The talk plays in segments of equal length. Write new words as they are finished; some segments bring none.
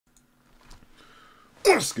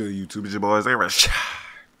What's good, YouTube? It's your boys, Rashod,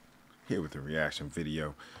 here with the reaction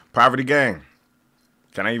video. Poverty Gang.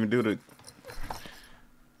 Can I even do the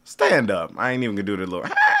stand up? I ain't even gonna do the little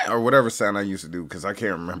or whatever sound I used to do because I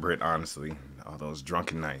can't remember it honestly. All those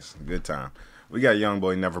drunken nights, good time. We got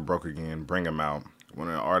YoungBoy, Never Broke Again. Bring him out. One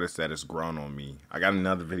of the artists that has grown on me. I got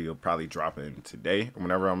another video probably dropping today.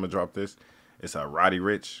 Whenever I'm gonna drop this, it's Roddy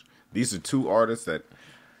Ricch. These are two artists that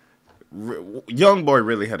YoungBoy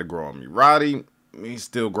really had to grow on me. Roddy, he's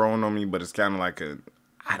still growing on me, but it's kind of like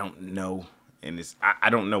I don't know, and I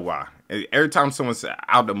don't know why. Every time someone says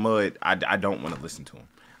out the mud, I don't want to listen to him.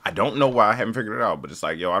 I don't know why. I haven't figured it out, but it's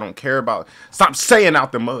like, yo, I don't care about. Stop saying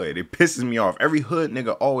out the mud. It pisses me off. Every hood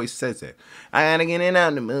nigga always says that. I gotta get in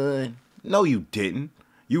out the mud. No, you didn't.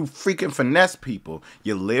 You freaking finesse people.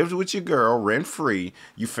 You lived with your girl rent free.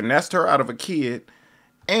 You finessed her out of a kid,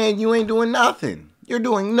 and you ain't doing nothing. You're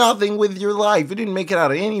doing nothing with your life. You didn't make it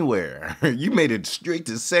out of anywhere. You made it straight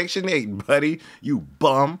to Section 8, buddy. You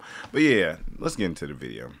bum. But yeah, let's get into the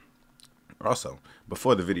video. Also,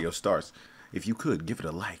 before the video starts, if you could, give it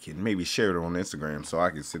a like and maybe share it on Instagram so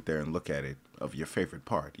I can sit there and look at it of your favorite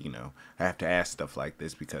part. You know, I have to ask stuff like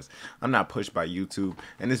this because I'm not pushed by YouTube.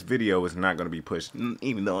 And this video is not going to be pushed,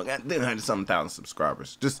 even though I got 300-something thousand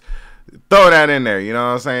subscribers. Just throw that in there, you know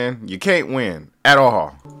what I'm saying? You can't win at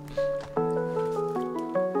all.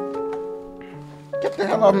 Get the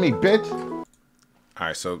hell off me, bitch.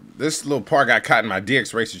 Alright, so this little part got caught in my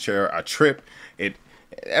DX racer chair. I tripped.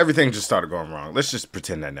 Everything just started going wrong. Let's just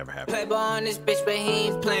pretend that never happened. Play on this bitch, but he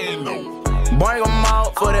ain't playing no. Bring them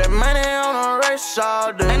out for that money on a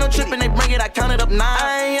Rashod. Ain't no tripping, they bring it, I counted up 9.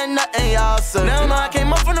 I ain't hear nothing, y'all said. They don't know I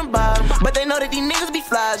came up from the bottom, but they know that these niggas be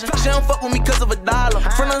flashing. She don't fuck with me cause of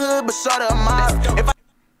 $1. From the hood, but short of a mile.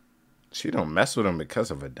 She don't mess with him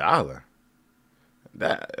because of $1.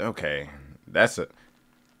 That, okay. That's a...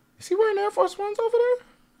 Is he wearing Air Force Ones over there?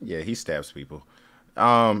 Yeah, he stabs people.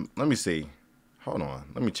 Let me see. Hold on.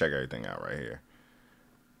 Let me check everything out right here.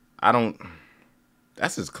 I don't...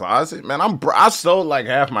 That's his closet? Man, I sold like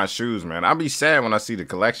half my shoes, man. I'll be sad when I see the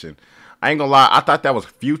collection. I ain't gonna lie. I thought that was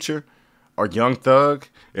Future or Young Thug.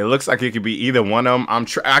 It looks like it could be either one of them.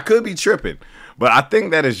 I could be tripping, but I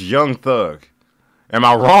think that is Young Thug. Am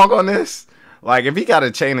I wrong on this? Like, if he got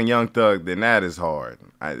a chain of Young Thug, then that is hard.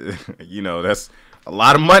 You know, that's a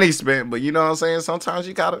lot of money spent, but you know what I'm saying? Sometimes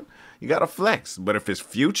you gotta flex. But if it's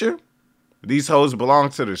Future, these hoes belong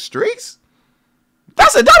to the streets?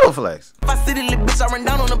 That's a double flex. If I see the little bitch, I run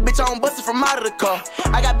down on the bitch, I don't bust it from out of the car.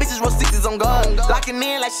 I got bitches roll 60s on guard, locking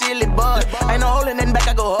in like shit lit bud. Ain't no holding nothing back,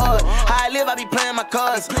 I go hard. How I live, I be playing my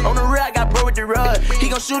cards. On the rear, I got bro with the rod. He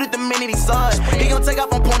gon' shoot at the minute he saw it. He gon' take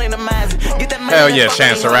off on point in the mask. Get that money. Hell yeah,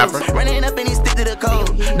 Chance the Rapper. Running up and he stick to the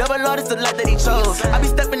code. Double R, it's the life that he chose. I be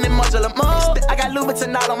stepping in martial mode. I got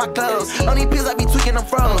Louboutin all on my clothes. On these pills, I be tweaking them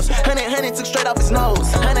froze. 100 took straight off his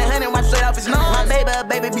nose. 100 wiped straight off his nose. My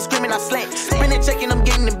baby be screaming, I slack. Spinning, checking, I'm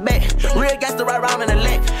getting it back. Real gas to ride around in the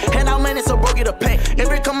leg. Hand out money so broke it a pack.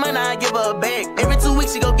 Every come in, I give her a bag. Every 2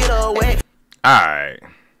 weeks, she go get her a whack.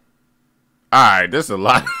 Alright, there's a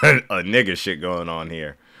lot of nigga shit going on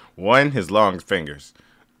here. 1, his long fingers.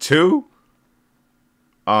 2,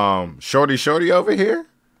 shorty over here.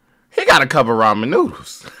 He got a cup of ramen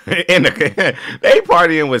noodles. They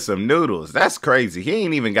partying with some noodles. That's crazy. He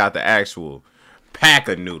ain't even got the actual pack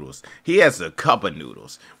of noodles. He has a cup of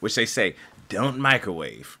noodles, which they say don't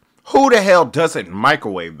microwave. Who the hell doesn't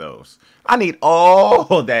microwave those? I need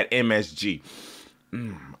all that MSG.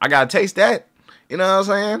 I gotta taste that. You know what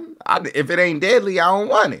I'm saying? If it ain't deadly, I don't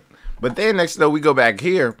want it. But then next though, we go back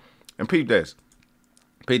here and peep this.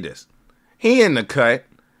 Peep this. He in the cut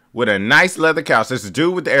with a nice leather couch. There's a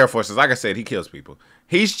dude with the Air Forces. Like I said, he kills people.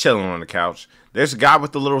 He's chilling on the couch. There's a guy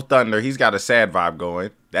with the little thunder. He's got a sad vibe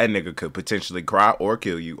going. That nigga could potentially cry or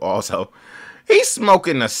kill you also. He's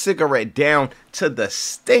smoking a cigarette down to the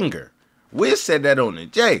stinger. We said that on the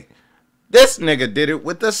J. This nigga did it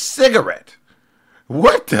with a cigarette.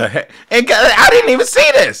 What the heck? And I didn't even see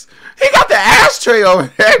this. He got the ashtray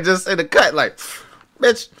over there just in the cut like,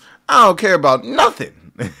 bitch, I don't care about nothing.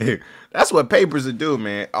 That's what papers are do,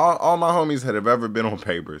 man. All my homies that have ever been on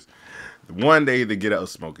papers, one, they either get out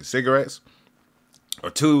smoking cigarettes,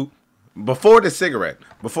 or 2, before the cigarette,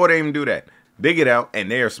 before they even do that, they get out and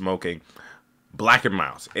they are smoking Black and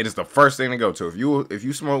Mild. It is the first thing to go to. If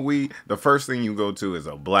you smoke weed, the first thing you go to is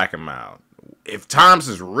a Black and Mild. If times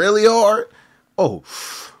is really hard, oh,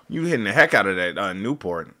 you hitting the heck out of that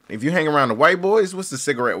Newport. If you hang around the white boys, what's the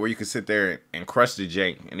cigarette where you can sit there and crush the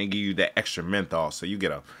jank and they give you that extra menthol so you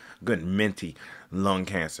get a good minty lung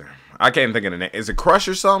cancer. I can't think of the name. Is it Crush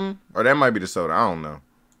or something? Or that might be the soda. I don't know.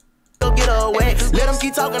 Go get little wet. Let him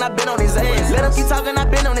keep talking, I been on his ass. Let him keep talking, I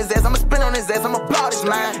been on his ass. I'ma spin on his ass, I'ma blow this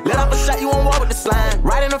line. Let off a shot, you won't walk with the slime.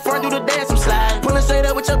 Right in the front, do the dance, I'm slide. Pulling straight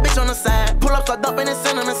up with your bitch on the side. Pull up, start dumping and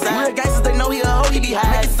send on the side. Real gangsters, they know he a hoe, he be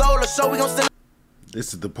high. Make it soul or show, we gon' send.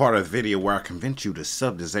 This is the part of the video where I convince you to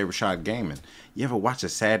sub to Rashod Gaming. You ever watch a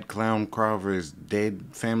sad clown cry over his dead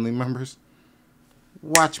family members?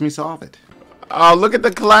 Watch me solve it. Oh, look at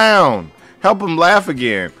the clown. Help him laugh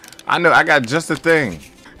again. I know, I got just the thing.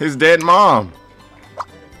 His dead mom.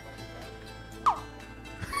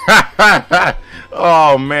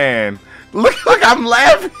 Oh, man. Look, I'm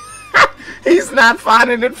laughing. He's not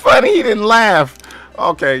finding it funny. He didn't laugh.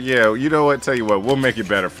 Okay, yeah, you know what? Tell you what, we'll make it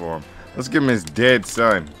better for him. Let's give him his dead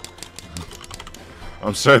son.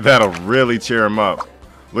 I'm sure that'll really cheer him up.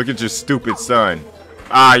 Look at your stupid son.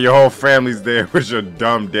 Ah, your whole family's there with your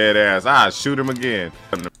dumb dead ass. Ah, shoot him again.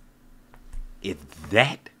 If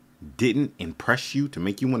that didn't impress you to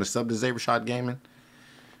make you want to sub to Rashod Gaming,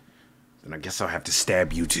 then I guess I'll have to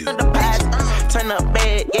stab you too. Turn up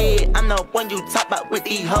bad, yeah. I'm the one you talk about with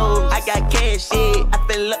these hoes. I got cash, yeah. I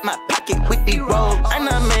fill up my pocket with these rolls. I'm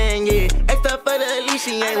the man, yeah. Extra for the leash,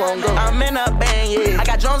 she ain't won't go. I'm in a band, yeah. I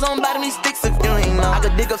got drones on bottom, these sticks if you ain't know. I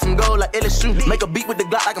could dig up some gold like LSU. Make a beat with the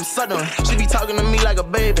Glock like I'm Southern. She be talking to me like a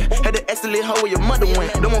baby. Had the excellent hoe where your mother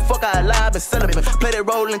went. Don't want fuck out alive and celibate. Play that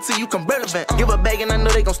role until you come relevant. Give a bag and I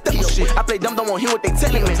know they gon' step on shit. I play dumb, don't want to hear what they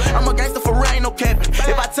telling me. I'm a gangster for real, ain't no capping.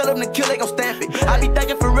 If I tell them to kill, they gon' stamp it. I be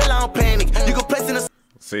thinking for real, I don't panic. You can place in a...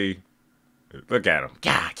 See, look at him.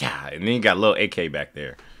 Yeah, and then you got a little AK back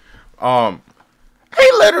there.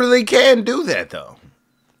 He literally can do that though.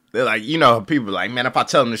 They're like, you know, people are like, man, if I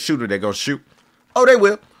tell them to shoot her, they're gonna shoot. Oh, they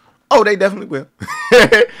will. Oh, they definitely will.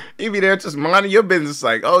 You be there just minding your business,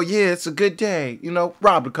 like, oh yeah, it's a good day. You know,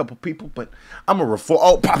 robbed a couple people, but I'm a reform.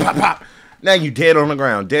 Oh, pop, pop, pop. Now you dead on the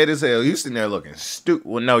ground, dead as hell. You sitting there looking stupid.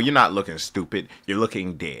 Well, no, you're not looking stupid. You're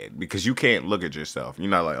looking dead because you can't look at yourself. You're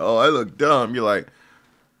not like, oh, I look dumb. You're like,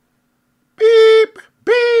 beep,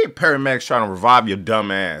 beep. Paramedics trying to revive your dumb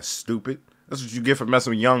ass, stupid. That's what you get for messing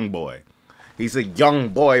with YoungBoy. He's a young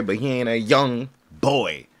boy, but he ain't a young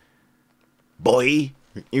boy. Boy,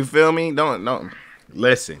 you feel me? Don't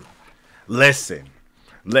listen.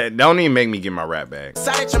 Don't even make me get my rap bag.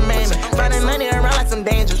 Finding money around like some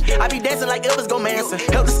dangers. I be dancing like Elvis go Manson.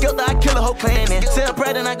 Help the skill that I kill a whole clan. Tell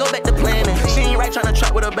Brad and I go back to planning. She ain't right trying to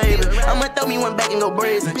trap with her baby. I'ma throw me one back and go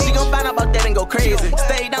brazen. She gon' find out about that and go crazy.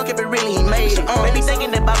 Stay down, keep it really, he made it. Maybe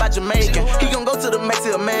thinking that Baba Jamaican. He gon' go to the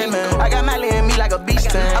Mexican man. I got Miley and me like a beach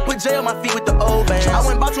tan. I put J on my feet with the old man. I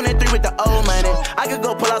went bought 23 with the old money. I could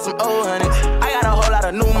go pull out some old honey. I got a whole lot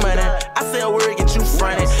of new money. I say a word, get you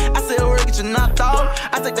fronted. I say a word, get you knocked off.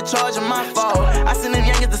 I take the charge of my fault. I send them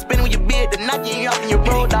youngins to spin with your beard, to knock you off in your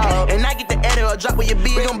road dog. And I get the edit or drop with your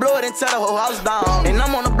beard. We gon' blow it and tell the whole house down. And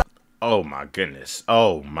I'm on the block. Oh my goodness.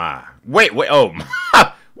 Oh my. Wait. Oh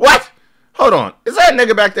my. What? Hold on. Is that a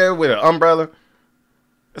nigga back there with an umbrella?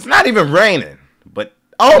 It's not even raining. But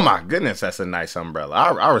oh my goodness, that's a nice umbrella.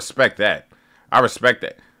 I respect that. I respect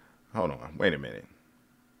that. Hold on. Wait a minute.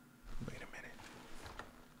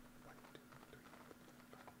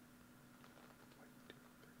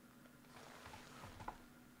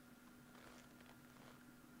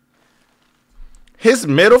 His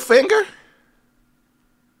middle finger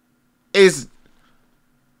is,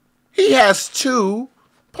 he has 2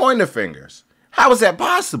 pointer fingers. How is that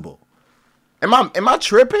possible? Am I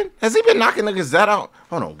tripping? Has he been knocking niggas that out?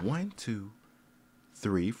 Hold on, 1, 2,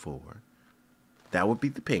 3, 4. That would be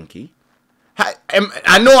the pinky.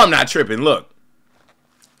 I know I'm not tripping. Look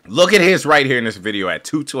at his right here in this video at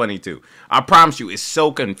 222. I promise you, it's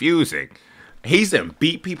so confusing. He's done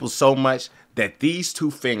beat people so much that these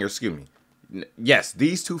 2 fingers, excuse me. Yes,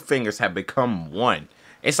 these 2 fingers have become one.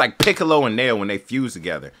 It's like Piccolo and Nail when they fuse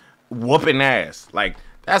together. Whooping ass. Like,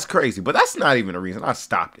 that's crazy. But that's not even the reason I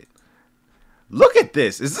stopped it. Look at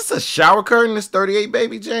this. Is this a shower curtain, this 38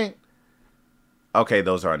 baby Jane? Okay,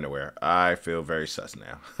 those are underwear. I feel very sus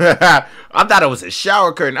now. I thought it was a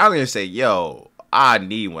shower curtain. I was going to say, yo, I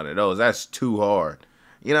need one of those. That's too hard.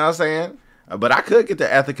 You know what I'm saying? But I could get the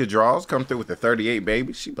Ethica draws, come through with the 38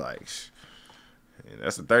 baby. She'd be like,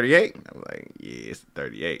 that's a 38. I'm like, yeah, it's a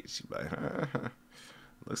 38. She like,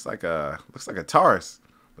 looks like a Taurus.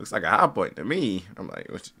 Looks like a high point to me. I'm like,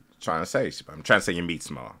 what you trying to say? I'm trying to say your meat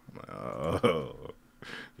small. I'm like, oh,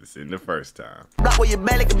 this isn't the first time. Block where your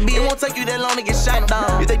belly can be. It won't take you that long to get shot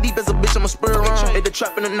down. If they deep as a bitch, I'ma spur around. If they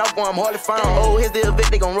trap in the knock, I'm hardly found. Oh, here's the event,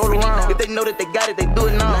 they gon' roll around. If they know that they got it, they do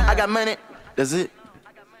it now. I got money. That's it.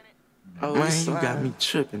 Oh, man, you got me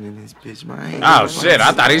tripping in this bitch, man. Oh, shit.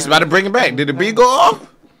 I thought he was about to bring it back. Did the beat go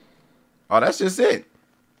off? Oh, that's just it.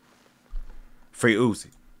 Free Uzi.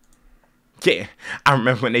 Yeah, I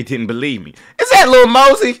remember when they didn't believe me. Is that Lil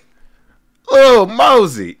Mosey? Lil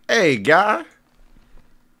Mosey. Hey, guy.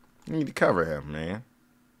 You need to cover him, man.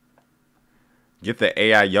 Get the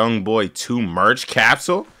AI YoungBoy 2 merch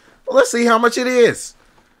capsule. Well, let's see how much it is.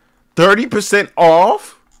 30%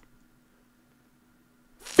 off.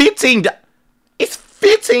 $15. It's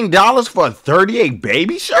 $15 for a 38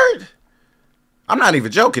 baby shirt? I'm not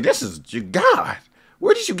even joking. This is, God.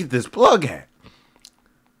 Where did you get this plug at?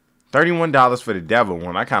 $31 for the devil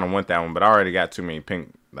one. I kind of want that one, but I already got too much pink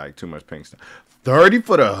stuff. $30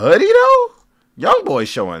 for the hoodie though? YoungBoy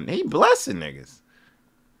showing. He blessing niggas.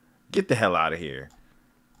 Get the hell out of here.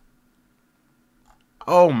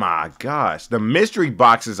 Oh my gosh. The mystery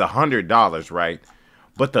box is $100, right?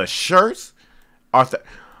 But the shirts are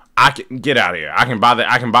I can get out of here. I can buy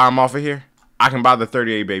them off of here. I can buy the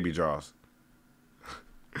 38 baby draws.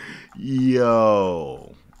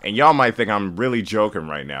 Yo. And y'all might think I'm really joking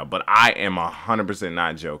right now, but I am 100%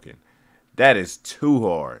 not joking. That is too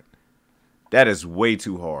hard. That is way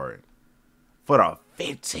too hard. For the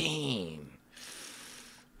 15.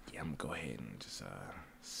 Yeah, I'm going to go ahead and just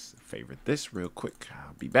favorite this real quick.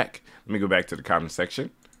 I'll be back. Let me go back to the comment section.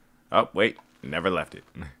 Oh, wait. Never left it.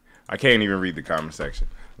 I can't even read the comment section.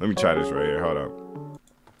 Let me try this right here. Hold on.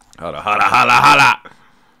 Holla.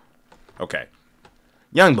 Okay.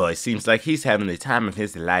 YoungBoy seems like he's having the time of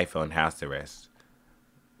his life on house arrest.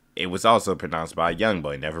 It was also pronounced by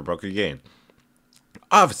YoungBoy, never broke again.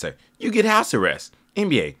 Officer, you get house arrest.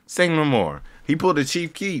 NBA, say no more. He pulled a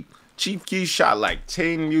Chief Keef. Chief Keef shot like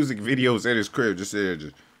 10 music videos in his crib, just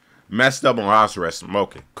messed up on house arrest,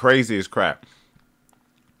 smoking. Crazy as crap.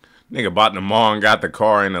 Nigga bought the mall and got the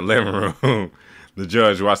car in the living room. The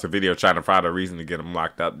judge watched the video trying to find a reason to get him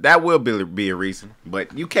locked up. That will be a reason,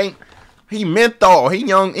 but you can't. He menthol. He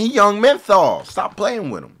young menthol. Stop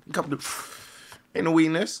playing with him. Ain't no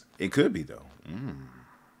weakness. It could be though.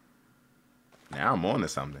 Now I'm on to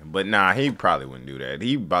something. But nah, he probably wouldn't do that.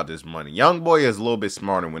 He about this money. YoungBoy is a little bit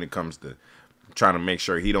smarter when it comes to trying to make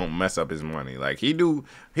sure he don't mess up his money. Like he do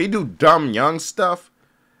dumb young stuff,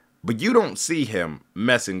 but you don't see him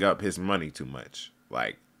messing up his money too much.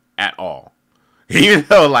 Like at all. Even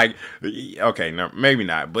though like okay, no, maybe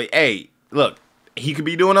not. But hey, look. He could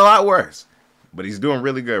be doing a lot worse, but he's doing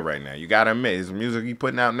really good right now. You gotta admit, his music he's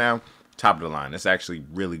putting out now, top of the line. It's actually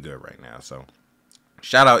really good right now. So,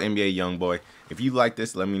 shout out NBA YoungBoy. If you like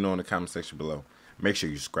this, let me know in the comment section below. Make sure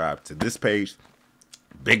you subscribe to this page,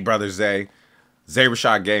 Big Brother Zay,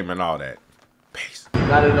 Rashod Game, and all that. Peace.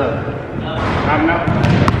 Not enough. I'm not.